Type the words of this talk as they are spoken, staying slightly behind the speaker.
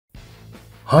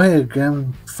Hi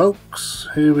again, folks.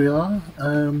 Here we are.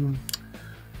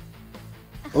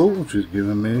 Oh, she's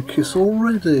giving me a kiss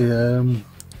already.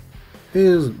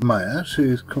 Here's Maia.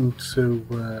 She's come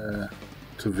to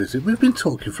visit. We've been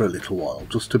talking for a little while,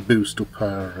 just to boost up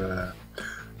our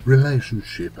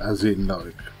relationship, as in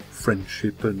like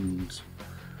friendship and,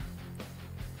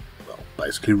 well,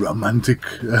 basically romantic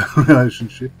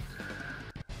relationship.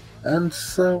 And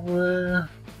so,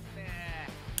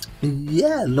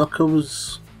 yeah, like I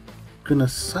was gonna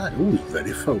say, oh, it's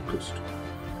very focused.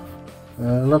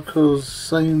 Like I was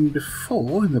saying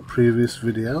before in the previous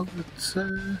video,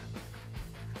 that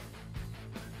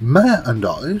Maia and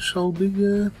I shall be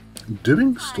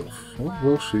doing stuff. Oh,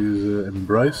 well, she's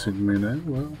embracing me now.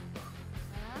 Well,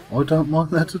 I don't mind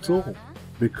that at all,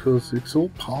 because it's all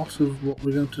part of what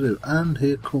we're going to do. And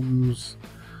here comes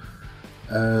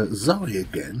Zoe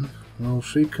again. Well,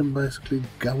 she can basically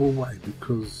go away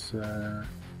because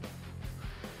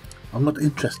I'm not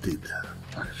interested,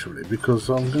 actually, because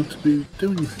I'm going to be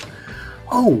doing...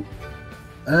 Oh!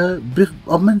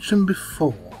 I mentioned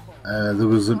before there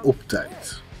was an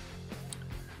update.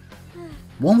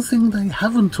 One thing they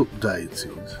haven't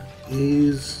updated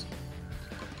is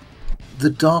the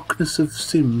darkness of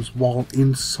Sims while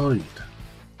inside.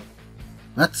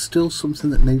 That's still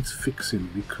something that needs fixing,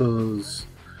 because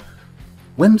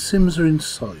when Sims are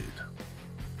inside,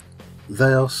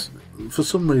 they are, for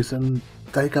some reason,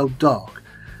 they go dark,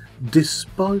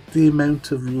 despite the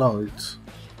amount of light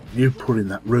you put in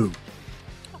that room.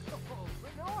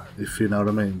 If you know what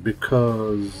I mean,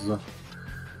 because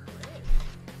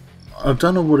I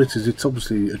don't know what it is. It's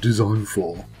obviously a design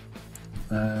flaw,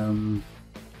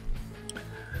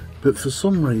 but for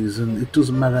some reason, it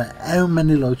doesn't matter how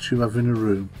many lights you have in a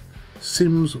room,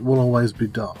 Sims will always be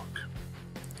dark.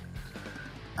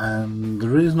 And the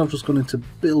reason I've just gone into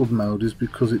build mode is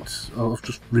because I've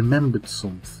just remembered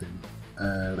something.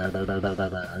 I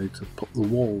need to put the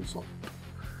walls up.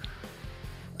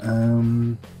 I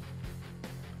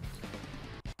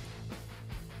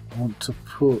want to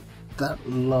put that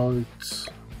light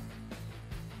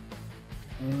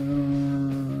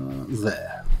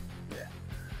there. Yeah,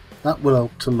 that will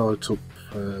help to light up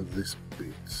this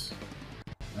bit.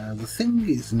 The thing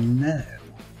is now,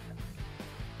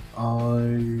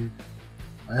 I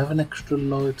have an extra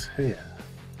light here.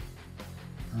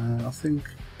 I think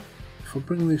if I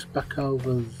bring this back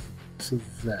over to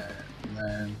there,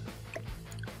 then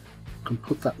I can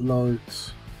put that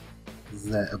light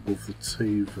there above the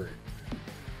TV.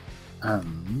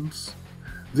 And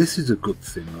this is a good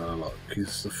thing that I like,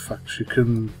 is the fact you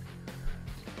can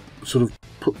sort of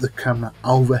put the camera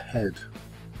overhead,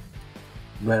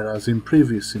 whereas in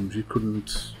previous Sims you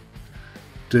couldn't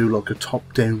do like a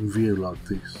top-down view like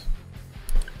this.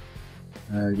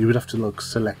 You would have to like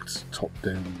select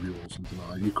top-down view or something like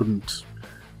that. You couldn't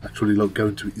actually like go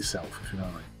into it yourself, if you know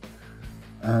what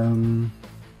I mean.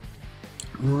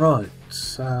 Right,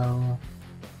 so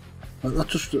I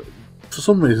just for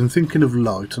some reason thinking of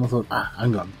light, and I thought,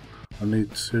 hang on, I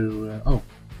need to oh,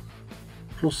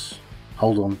 plus,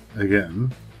 hold on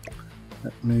again,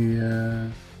 let me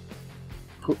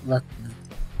put that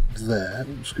there.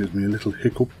 Excuse me, a little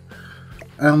hiccup,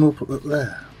 and we'll put that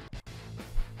there,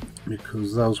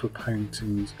 because those were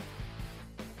paintings.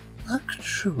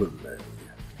 Actually,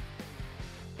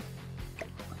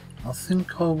 I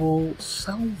think I will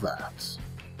sell that,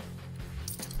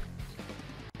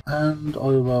 and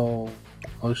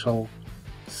I shall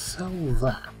sell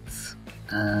that.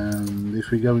 And if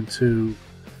we go into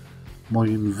my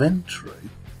inventory,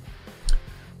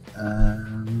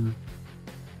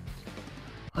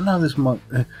 I know this might,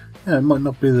 it might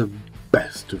not be the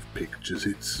best of pictures.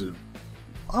 It's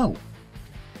oh,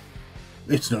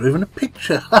 it's not even a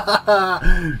picture.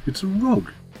 It's a rug.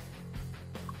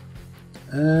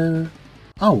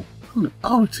 Oh,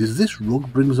 it is. This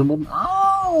rug brings them on.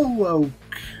 Oh,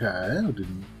 okay. I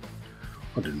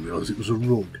didn't realise it was a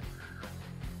rug.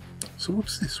 So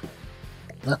what's this one?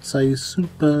 That's a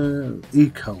super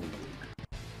eco rug.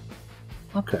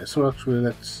 Okay, so actually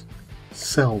let's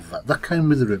sell that. That came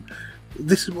with the room.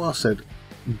 This is what I said.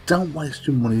 Don't waste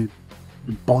your money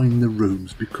buying the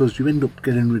rooms, because you end up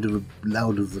getting rid of a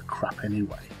load of the crap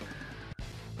anyway.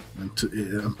 And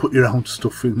put your own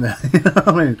stuff in there. You know what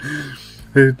I mean?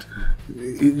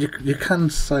 You can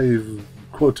save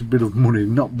quite a bit of money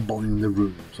not buying the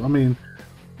rooms. I mean,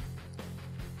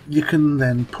 you can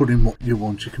then put in what you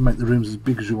want. You can make the rooms as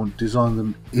big as you want, design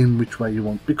them in which way you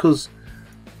want, because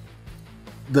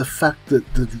the fact that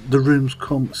the rooms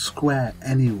come square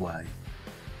anyway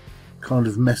kind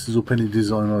of messes up any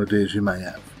design ideas you may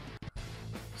have.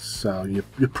 So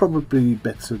you're probably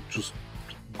better just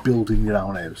building your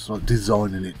own house, like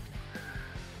designing it,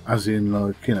 as in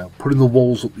like, you know, putting the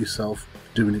walls up yourself,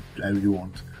 doing it how you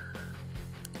want.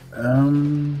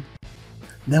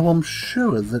 Now I'm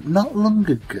sure that not long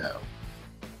ago,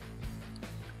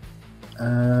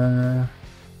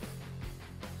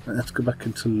 let's go back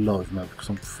into live mode because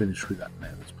I'm finished with that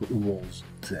now. Let's put the walls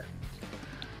down.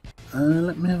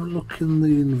 Let me have a look in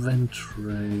the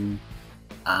inventory.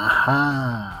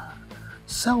 Aha!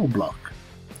 Cell block.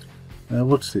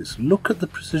 What's this? Look at the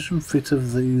precision fit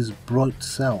of these bright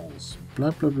cells.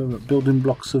 Blah blah blah. Building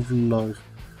blocks of life.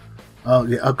 Oh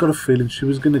yeah, I've got a feeling she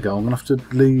was going to go. I'm going to have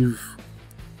to leave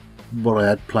what I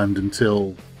had planned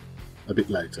until a bit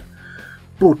later.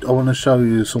 But I want to show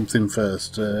you something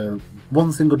first.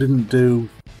 One thing I didn't do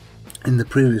in the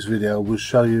previous video was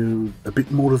show you a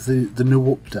bit more of the new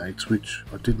updates, which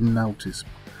I didn't notice.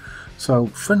 So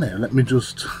for now, let me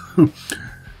just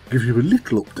give you a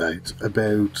little update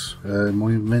about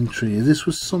my inventory. This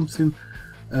was something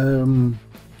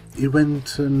he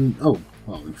went and well,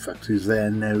 in fact he's there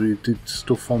now. He did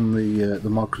stuff on the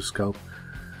microscope,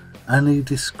 and he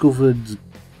discovered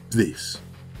this,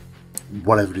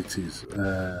 whatever it is.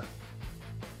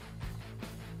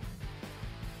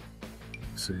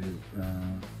 See,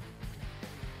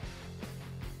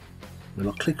 well,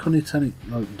 I click on it and it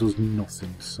like does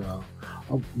nothing. So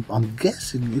I'm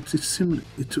guessing it's similar.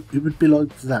 It would be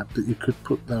like that you could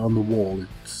put that on the wall.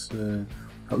 It's that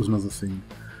was another thing.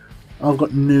 I've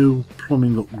got new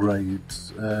plumbing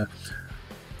upgrades.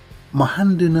 My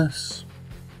handiness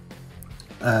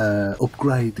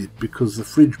upgraded because the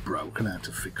fridge broke and I had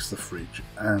to fix the fridge,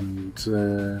 and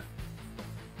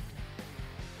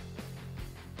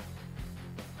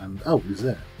oh, he's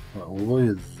there. Well, while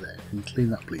you're there, can you clean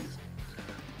that, please?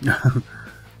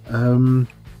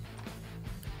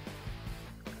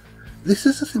 This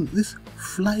is the thing. This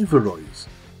flavorise.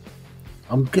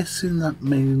 I'm guessing that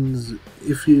means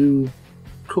if you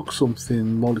cook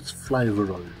something while it's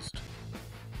flavourised.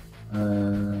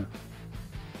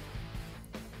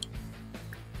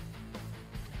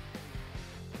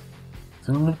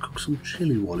 So I'm going to cook some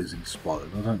chilli while he's inspired.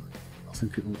 I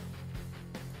think it will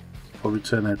probably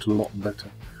turn out a lot better.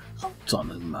 I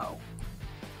don't know.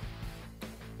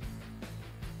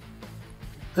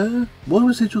 Why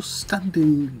was he just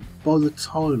standing by the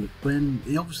toilet when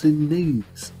he obviously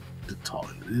needs the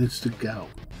toilet? He needs to go.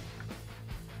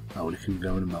 Oh, well, he can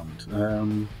go in a moment.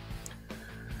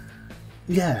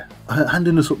 Yeah,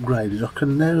 handiness upgraded. I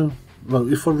can now,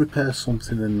 well, if I repair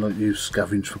something and like use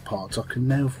scavenge for parts, I can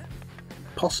now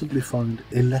possibly find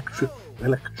electric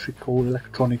or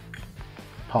electronic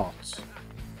parts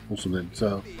or something.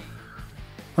 So,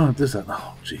 oh, there's that.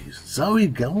 Oh, jeez, Zoe,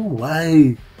 go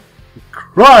away! You're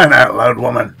crying out loud,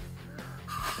 woman!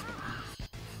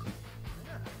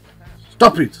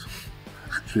 Stop it!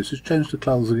 Actually, she's changed the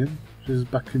clothes again. She's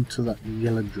back into that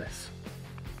yellow dress,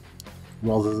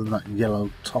 rather than that yellow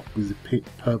top with the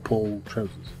purple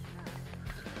trousers.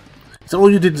 Is that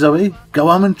all you did, Zoe? Go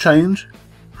home and change?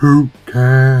 Who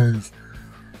cares?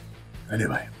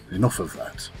 Anyway, enough of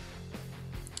that.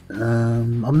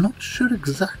 I'm not sure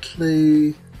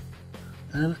exactly.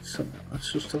 Let's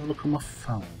just have a look at my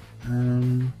phone.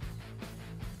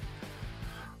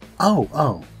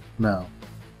 Oh no.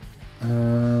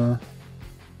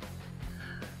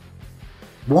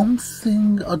 One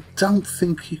thing I don't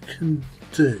think you can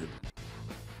do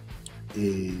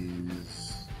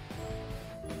is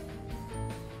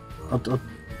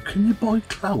can you buy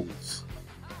clothes?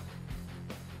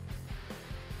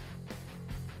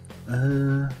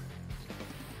 I'm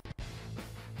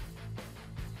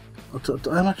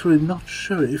actually not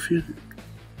sure if you,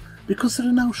 because there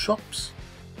are no shops.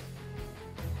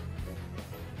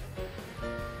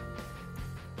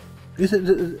 Is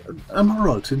it? Am I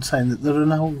right in saying that there are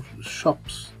no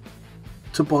shops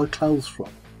to buy clothes from?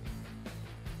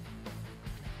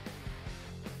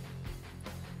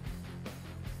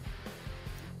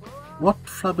 What,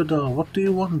 Flabadar? What do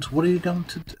you want? What are you going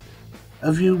to do?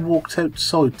 Have you walked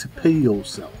outside to pee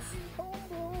yourself?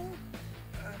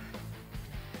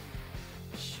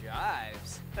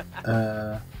 Chives.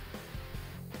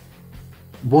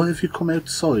 Why have you come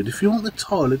outside? If you want the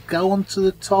toilet, go onto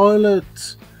the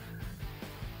toilet.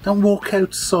 Don't walk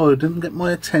outside and get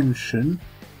my attention.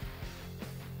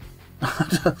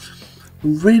 I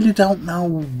really don't know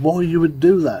why you would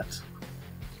do that.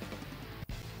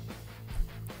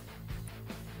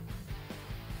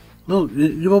 Look,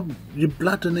 your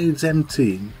bladder needs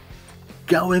emptying.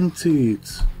 Go empty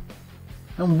it.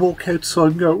 And walk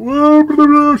outside and go.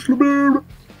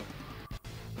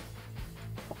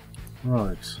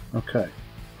 Right, okay.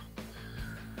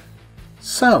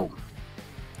 So,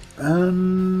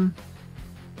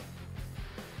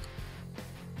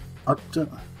 I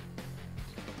don't...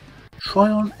 Try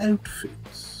on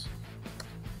outfits.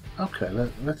 Okay,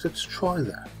 let's try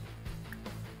that.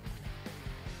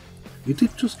 You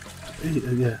did just...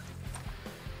 yeah.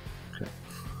 Okay.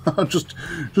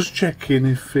 just checking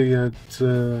if he had...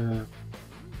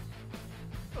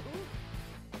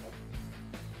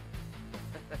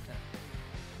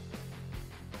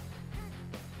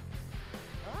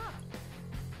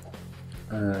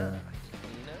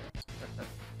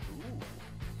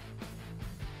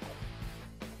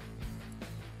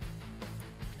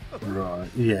 Right,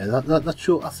 yeah, that's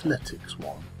your athletics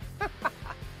one.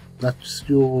 That's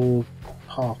your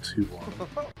party one.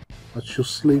 That's your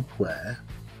sleepwear.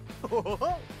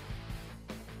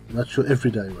 That's your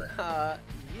everyday wear.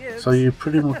 Yes. So you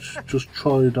pretty much just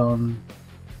tried on...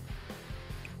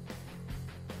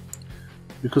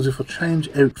 Because if I change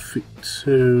outfit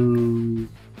to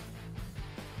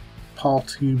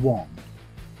party one,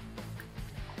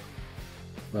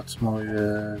 that's my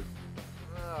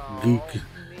geeky,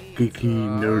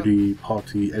 nerdy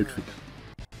party outfit.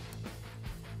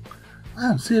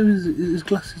 Ah, see how his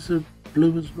glasses are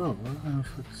blue as well. I don't know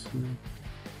if that's...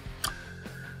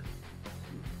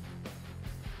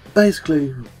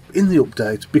 Basically, in the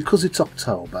update, because it's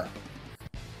October...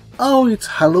 Oh, it's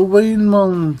Halloween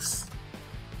month!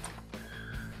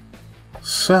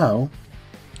 So,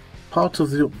 part of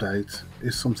the update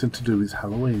is something to do with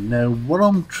Halloween. Now, what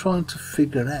I'm trying to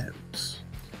figure out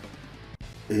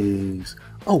is...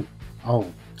 Oh,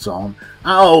 John.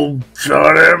 Oh,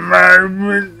 Johnny,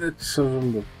 man, let's have a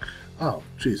look. Oh,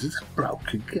 jeez, it's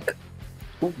broke again.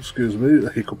 Oh, excuse me, a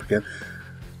hiccup again.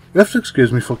 You have to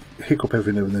excuse me for hiccup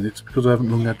every now and then. It's because I haven't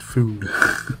long had food.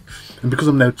 And because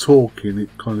I'm now talking, it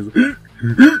kind of...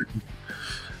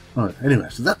 Right, anyway,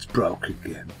 so that's broke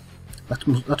again. That's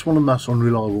one of the most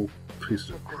unreliable pieces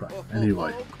of crap.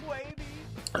 Anyway.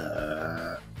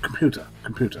 Computer,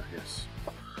 yes.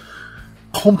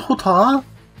 Computer!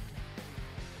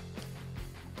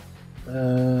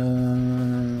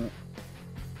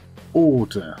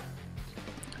 Order.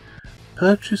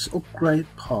 Purchase upgrade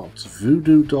parts,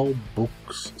 voodoo doll,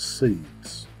 books,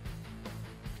 seeds.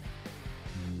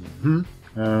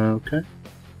 Okay.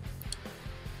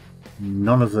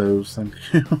 None of those, thank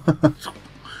you.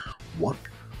 What?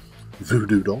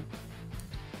 Voodoo doll?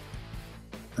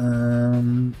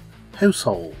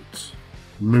 Households.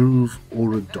 Move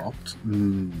or adopt?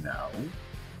 No.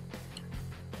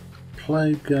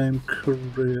 Play game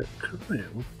career?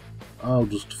 I'll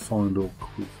just find or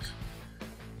quit.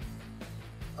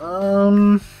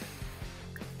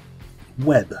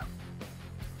 Web.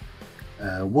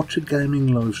 Watch a gaming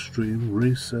live stream,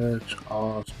 research,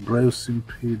 art,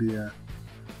 browsingpedia.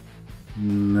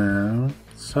 No.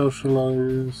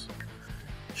 Socialise.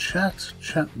 Chat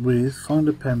with, find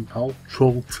a pen pal,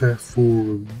 troll their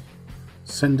forums,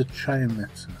 send a chain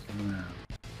letter. No.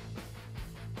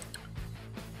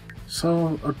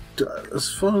 So, as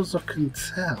far as I can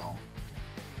tell,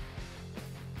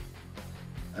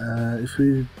 if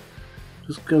we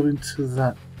just go into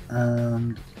that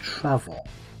and travel,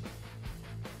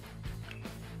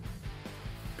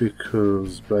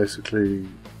 because basically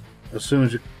as soon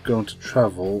as you go into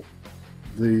travel,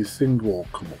 the thing will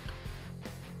come up.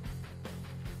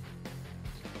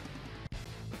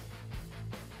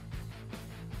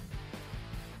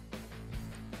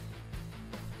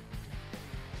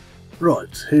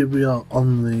 Right, here we are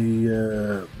on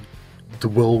the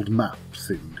world map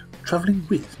thing. Travelling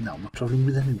with? No, I'm not travelling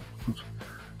with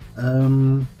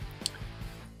anyone.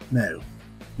 Now,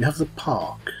 you have the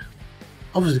park.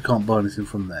 Obviously can't buy anything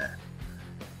from there.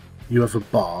 You have a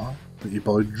bar that you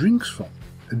buy drinks from.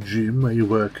 A gym where you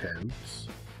work out.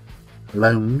 A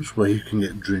lounge where you can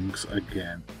get drinks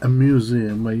again. A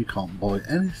museum where you can't buy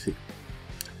anything.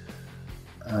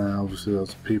 Obviously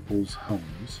that's people's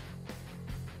homes.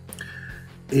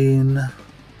 In...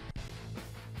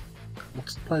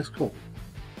 what's the place called?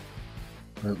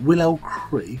 Willow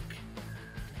Creek.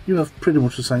 You have pretty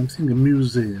much the same thing. A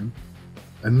museum,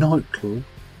 a nightclub,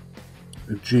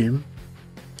 a gym,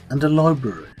 and a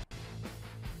library.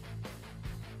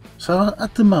 So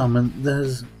at the moment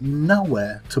there's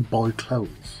nowhere to buy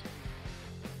clothes.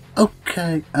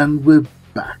 Okay, and we're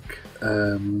back.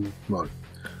 Right.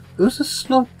 There was a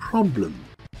slight problem.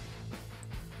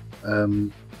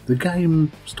 The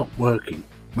game stopped working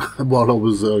while I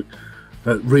was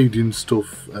reading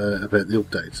stuff about the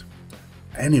update.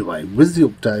 Anyway, with the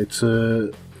update,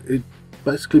 it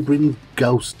basically brings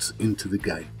ghosts into the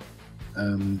game.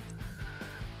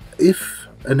 If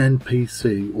an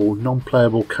NPC or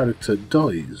non-playable character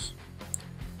dies,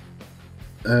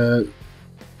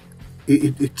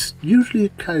 it's usually a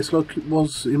case like it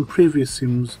was in previous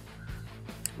Sims.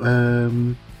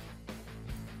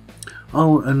 Oh,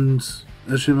 and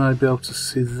as you may be able to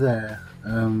see there,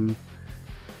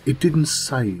 it didn't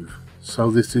save. So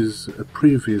this is a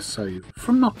previous save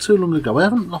from not too long ago. I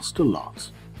haven't lost a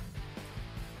lot.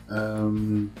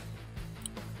 As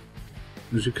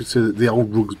you can see, the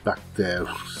old rug's back there.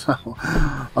 So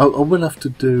I will have to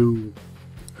do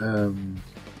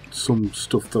some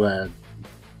stuff that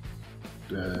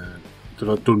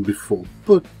I've done before,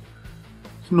 but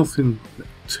it's nothing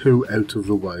too out of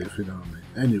the way, if you know what I mean.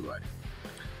 Anyway,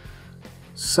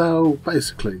 so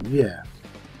basically, yeah.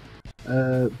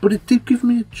 But it did give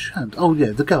me a chance. Oh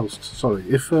yeah, the ghost. Sorry,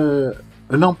 if a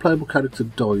non-playable character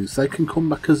dies, they can come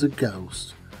back as a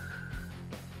ghost.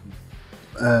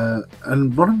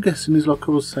 And what I'm guessing is, like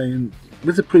I was saying,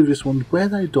 with the previous one, where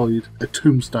they died, a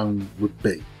tombstone would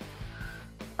be.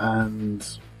 And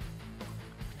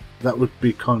that would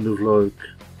be kind of like,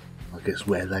 I guess,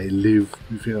 where they live,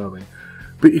 if you know what I mean.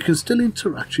 But you can still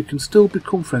interact, you can still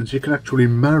become friends, you can actually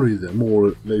marry them, or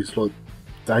at least, like,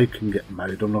 they can get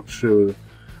married. I'm not sure.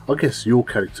 I guess your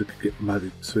character could get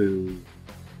married to,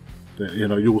 you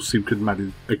know, your sim could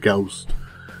marry a ghost.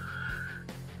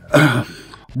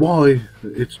 Why?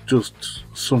 It's just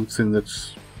something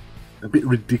that's a bit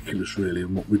ridiculous, really,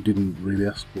 and what we didn't really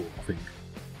ask for, I think.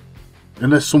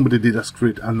 Unless somebody did ask for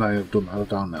it and they have done, I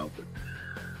don't know. But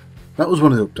that was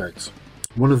one of the updates.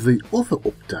 One of the other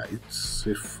updates,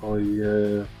 if I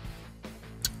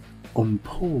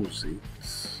unpause it,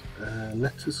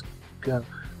 let us go.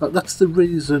 That's the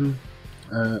reason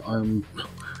I'm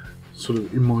sort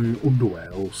of in my underwear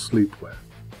or sleepwear.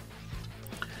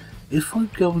 If I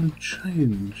go and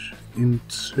change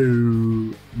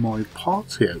into my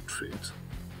party outfit,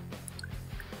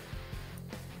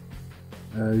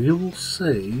 you will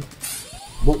see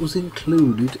what was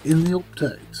included in the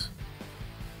update.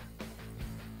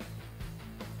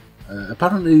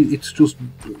 Apparently it's just,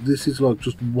 this is like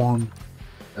just one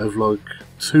of like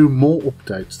 2 more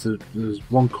updates. There's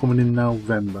one coming in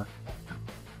November.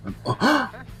 And, oh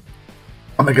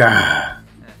my god!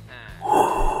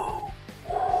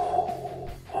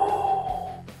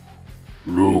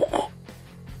 Look,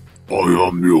 I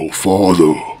am your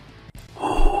father.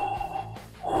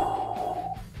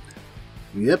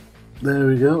 Yep, there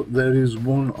we go. There is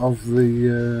one of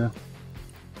the.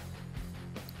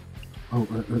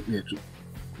 Yeah.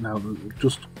 Now,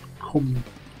 just come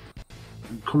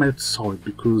outside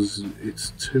because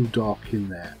it's too dark in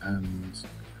there and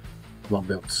won't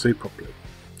be able to see properly.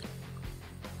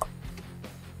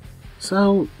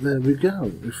 So there we go.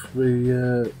 If we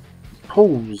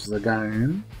pause the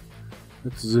game,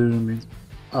 let's zoom in.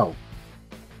 Oh,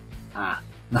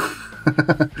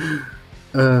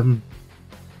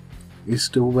 he's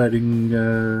still wearing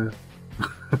the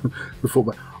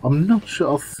footwear. I'm not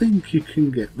sure. I think you can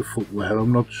get the footwear.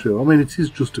 I'm not sure. I mean, it is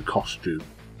just a costume.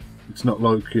 It's not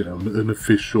like, you know, an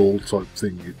official type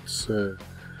thing. It's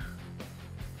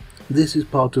this is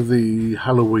part of the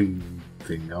Halloween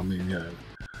thing. I mean, you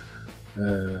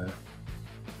know,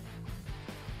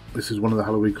 this is one of the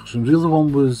Halloween costumes. The other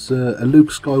one was a Luke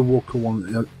Skywalker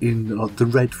one in the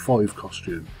Red 5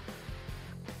 costume.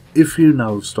 If you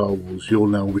know Star Wars, you'll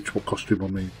know which costume I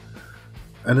mean.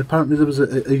 And apparently there was a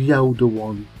Yoda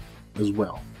one as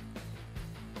well.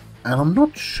 And I'm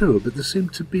not sure, but there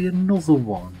seemed to be another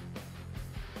one.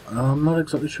 I'm not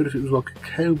exactly sure if it was like a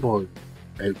cowboy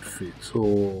outfit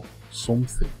or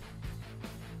something.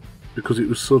 Because it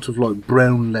was sort of like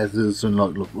brown leathers and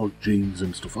like jeans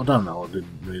and stuff. I don't know, I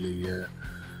didn't really...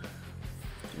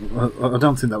 I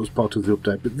don't think that was part of the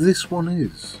update, but this one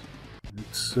is.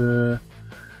 It's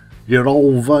your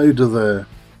old Vader there.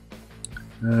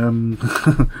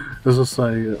 As I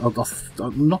say,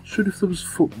 I'm not sure if there was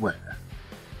footwear.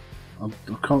 I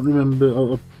can't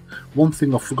remember. One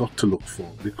thing I forgot to look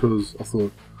for because I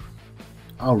thought,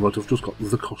 oh right, I've just got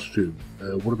the costume.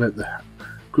 What about the hat?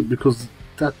 Because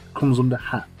that comes under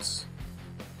hats.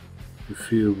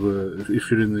 If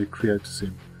you're in the creator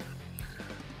sim.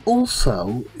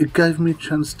 Also, it gave me a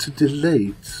chance to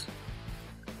delete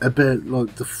about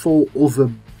like the 4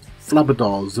 other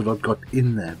Flabadars that I'd got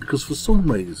in there, because for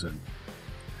some reason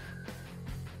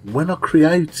when I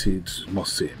created my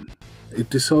sim it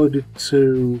decided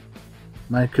to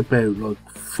make about like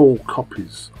 4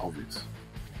 copies of it,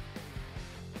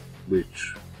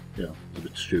 which, yeah, was a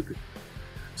bit stupid.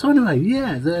 So anyway,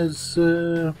 yeah, there's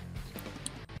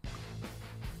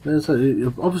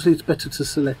obviously it's better to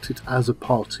select it as a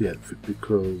party outfit,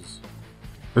 because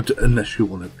unless you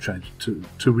want to change it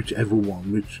to whichever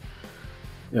one, which,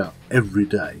 yeah, every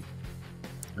day.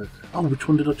 Oh, which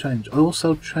one did I change? I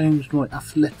also changed my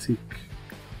athletic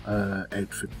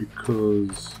outfit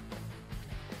because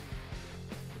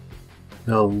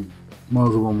no, my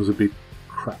other one was a bit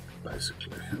crap.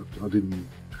 Basically, I didn't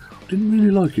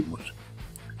really like it much.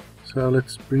 So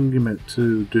let's bring him out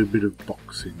to do a bit of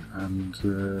boxing, and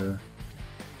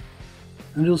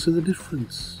you'll see the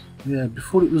difference. Yeah,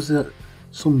 before it was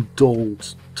some dull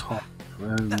top,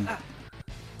 and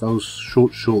those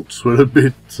short shorts were a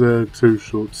bit too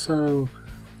short, so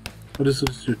I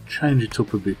decided to change it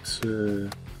up a bit.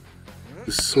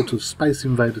 This sort of Space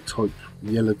Invader type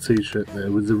yellow t-shirt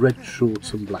there with the red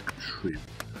shorts and black trim.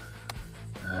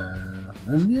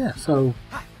 And yeah, so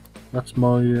that's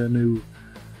my new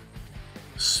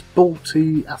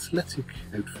sporty athletic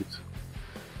outfit.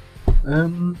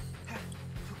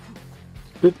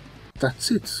 But that's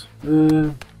it.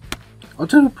 I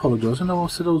do apologise. I know I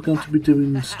said I was going to be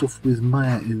doing stuff with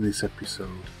Maia in this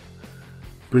episode,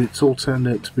 but it's all turned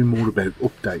out to be more about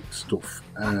update stuff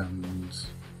and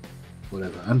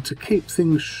whatever. And to keep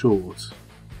things short,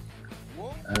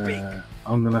 I'm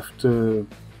going to have to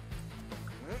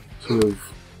sort of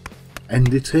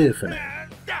end it here for now.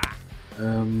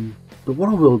 But what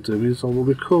I will do is I will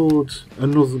record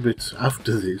another bit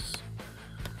after this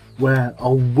where I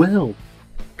will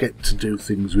get to do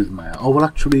things with Maia. I will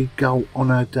actually go on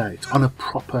a date, on a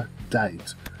proper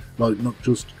date, like not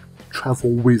just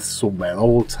travel with somewhere. I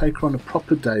will take her on a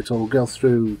proper date. I will go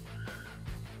through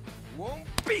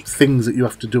things that you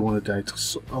have to do on a date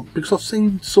because I've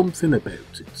seen something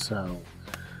about it. So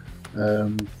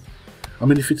I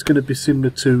mean, if it's going to be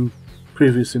similar to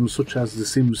previous Sims such as The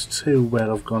Sims 2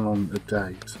 where I've gone on a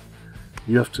date,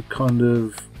 you have to kind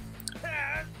of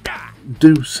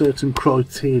do certain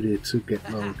criteria to get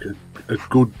like a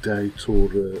good date or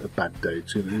a bad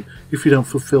date. You know, if you don't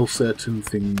fulfill certain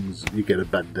things, you get a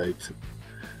bad date.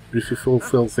 But if you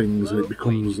fulfill things and it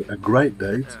becomes a great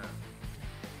date,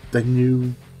 then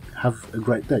you have a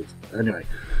great date. Anyway,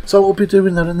 so I'll be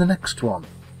doing that in the next one.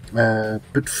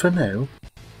 But for now,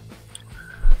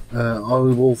 I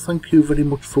will thank you very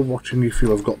much for watching if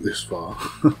you have got this far.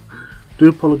 Do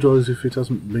apologise if it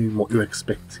hasn't been what you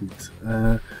expected.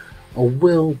 I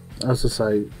will, as I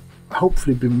say,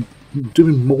 hopefully be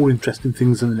doing more interesting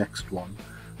things in the next one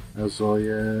as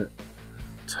I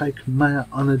take Maia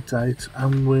on a date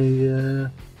and we,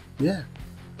 yeah,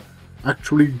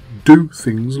 actually do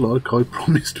things like I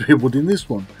promised we would in this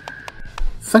one.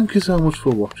 Thank you so much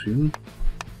for watching.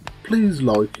 Please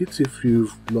like it if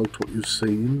you've liked what you've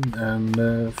seen, and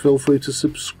feel free to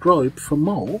subscribe for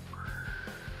more.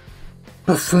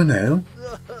 But for now,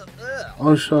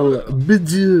 I shall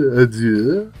bid you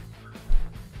adieu,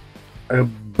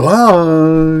 and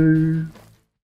bye!